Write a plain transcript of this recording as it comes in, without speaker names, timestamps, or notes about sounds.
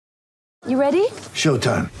You ready?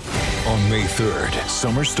 Showtime. On May 3rd,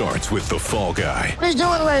 summer starts with The Fall Guy. Let's do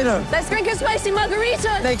it later. Let's drink a spicy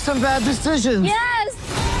margarita. Make some bad decisions. Yes!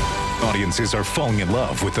 Audiences are falling in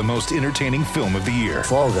love with the most entertaining film of the year.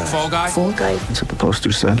 Fall Guy. Fall Guy? Fall guy. That's what the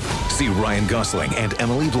poster said. See Ryan Gosling and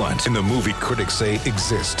Emily Blunt in the movie critics say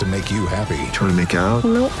exists to make you happy. Trying to make it out?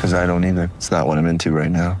 Nope. Because I don't either. It's not what I'm into right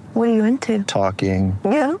now. What are you into? Talking.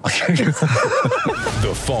 Yeah.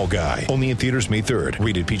 The Fall Guy. Only in theaters May 3rd.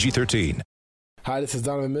 Rated PG-13. Hi, this is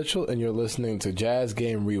Donovan Mitchell, and you're listening to Jazz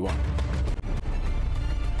Game Rewind.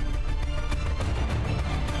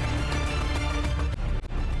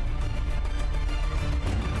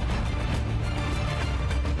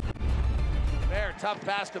 There, tough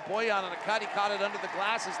pass to Bojan on a cut. He caught it under the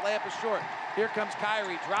glass. His layup is short. Here comes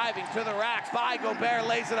Kyrie driving to the rack. By Gobert,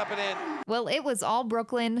 lays it up and in. Well, it was all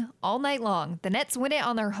Brooklyn all night long. The Nets win it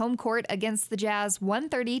on their home court against the Jazz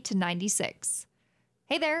 130-96.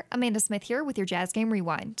 Hey there, Amanda Smith here with your Jazz Game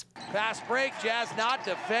Rewind. Fast break, Jazz not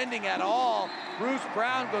defending at all. Bruce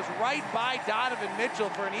Brown goes right by Donovan Mitchell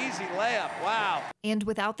for an easy layup. Wow. And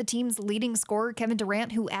without the team's leading scorer, Kevin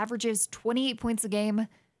Durant, who averages 28 points a game,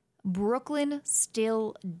 Brooklyn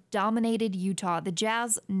still dominated Utah. The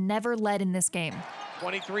Jazz never led in this game.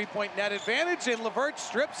 23-point net advantage, and LeVert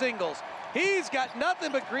strip singles. He's got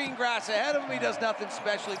nothing but green grass ahead of him. He does nothing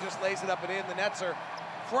special. He just lays it up and in. The Nets are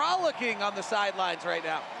frolicking on the sidelines right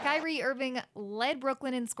now. Kyrie Irving led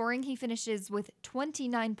Brooklyn in scoring. He finishes with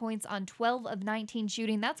 29 points on 12 of 19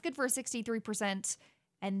 shooting. That's good for 63%.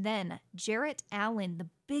 And then Jarrett Allen, the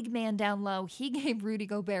big man down low, he gave Rudy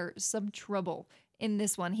Gobert some trouble in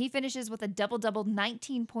this one. He finishes with a double-double,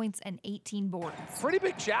 19 points and 18 boards. Pretty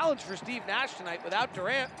big challenge for Steve Nash tonight without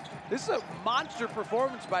Durant. This is a monster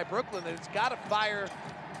performance by Brooklyn, and it's got to fire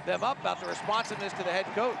them up about the responsiveness to the head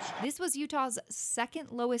coach. This was Utah's second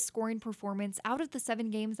lowest scoring performance out of the 7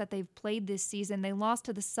 games that they've played this season. They lost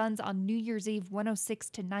to the Suns on New Year's Eve,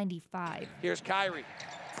 106-95. Here's Kyrie.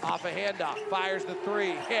 Off a handoff, fires the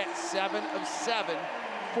three, hits 7 of 7,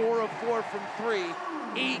 4 of 4 from 3,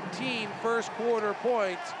 18 first quarter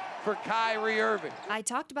points for Kyrie Irving. I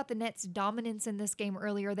talked about the Nets' dominance in this game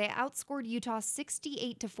earlier. They outscored Utah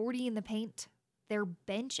 68-40 in the paint. Their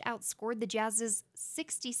bench outscored the Jazz's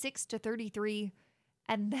 66-33.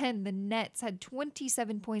 And then the Nets had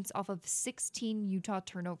 27 points off of 16 Utah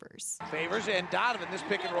turnovers. Favors and Donovan. This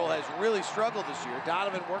pick and roll has really struggled this year.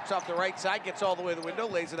 Donovan works off the right side, gets all the way to the window,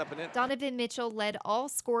 lays it up and in. Donovan Mitchell led all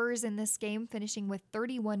scorers in this game, finishing with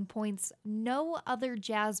 31 points. No other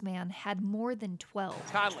Jazz man had more than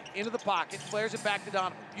 12. Conley into the pocket, flares it back to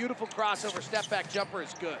Donovan. Beautiful crossover, step back jumper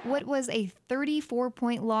is good. What was a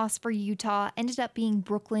 34-point loss for Utah ended up being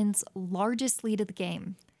Brooklyn's largest lead of the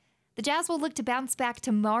game. The Jazz will look to bounce back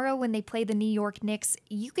tomorrow when they play the New York Knicks.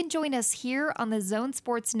 You can join us here on the Zone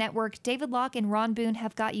Sports Network. David Locke and Ron Boone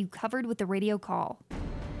have got you covered with the radio call.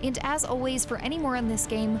 And as always, for any more on this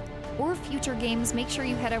game or future games, make sure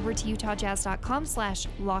you head over to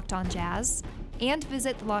utahjazz.com/LockedOnJazz and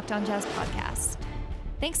visit the Locked On Jazz podcast.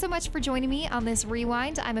 Thanks so much for joining me on this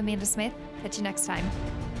rewind. I'm Amanda Smith. Catch you next time.